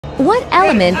What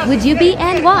element would you be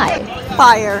and why?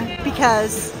 Fire,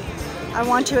 because I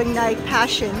want to ignite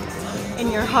passion in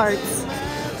your hearts.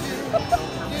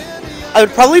 I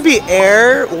would probably be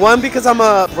air. One, because I'm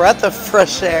a breath of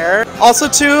fresh air. Also,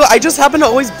 two, I just happen to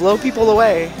always blow people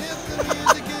away.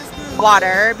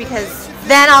 Water, because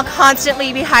then I'll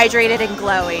constantly be hydrated and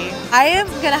glowy. I am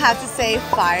gonna have to say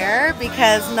fire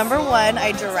because number one,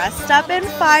 I dressed up in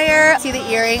fire. See the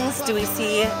earrings? Do we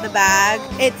see the bag?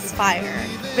 It's fire.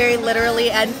 Very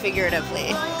literally and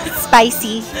figuratively.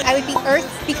 Spicy. I would be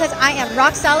earth because I am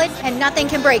rock solid and nothing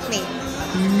can break me.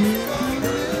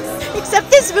 Except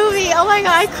this movie. Oh my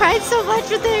god, I cried so much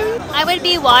with him. I would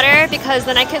be water because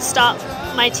then I could stop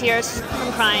my tears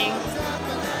from crying.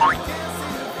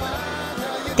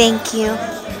 Thank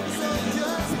you.